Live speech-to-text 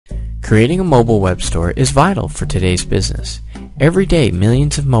Creating a mobile web store is vital for today's business. Every day,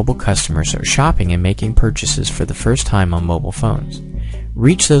 millions of mobile customers are shopping and making purchases for the first time on mobile phones.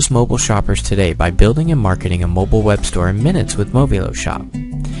 Reach those mobile shoppers today by building and marketing a mobile web store in minutes with Movilo Shop.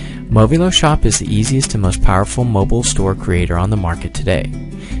 Movilo Shop is the easiest and most powerful mobile store creator on the market today.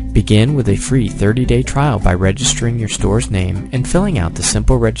 Begin with a free 30-day trial by registering your store's name and filling out the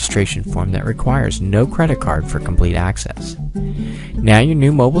simple registration form that requires no credit card for complete access. Now your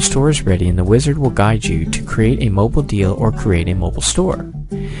new mobile store is ready and the wizard will guide you to create a mobile deal or create a mobile store.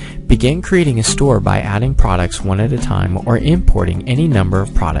 Begin creating a store by adding products one at a time or importing any number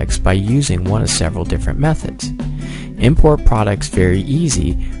of products by using one of several different methods. Import products very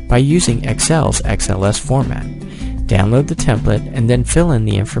easy by using Excel's XLS format. Download the template and then fill in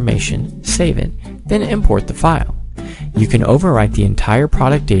the information, save it, then import the file. You can overwrite the entire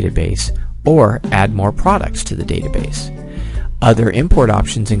product database or add more products to the database. Other import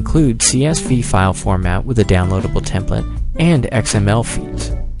options include CSV file format with a downloadable template and XML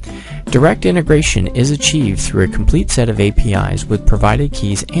feeds. Direct integration is achieved through a complete set of APIs with provided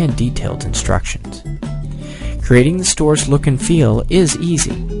keys and detailed instructions. Creating the store's look and feel is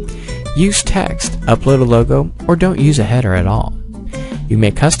easy. Use text, upload a logo, or don't use a header at all. You may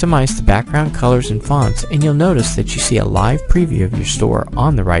customize the background colors and fonts, and you'll notice that you see a live preview of your store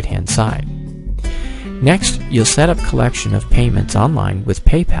on the right-hand side. Next, you'll set up a collection of payments online with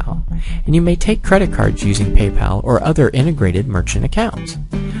PayPal, and you may take credit cards using PayPal or other integrated merchant accounts.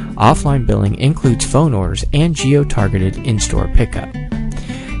 Offline billing includes phone orders and geo-targeted in-store pickup.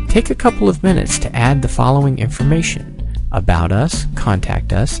 Take a couple of minutes to add the following information: about us,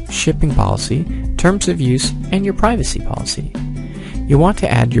 contact us, shipping policy, terms of use, and your privacy policy. You want to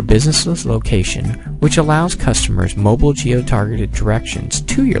add your business's location, which allows customers mobile geo-targeted directions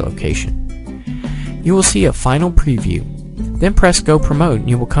to your location. You will see a final preview. Then press Go Promote and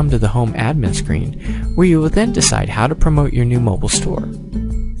you will come to the Home Admin screen, where you will then decide how to promote your new mobile store.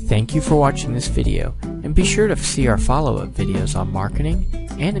 Thank you for watching this video, and be sure to see our follow-up videos on marketing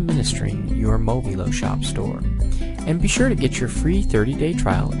and administering your Movilo Shop store. And be sure to get your free 30-day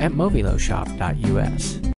trial at moviloshop.us.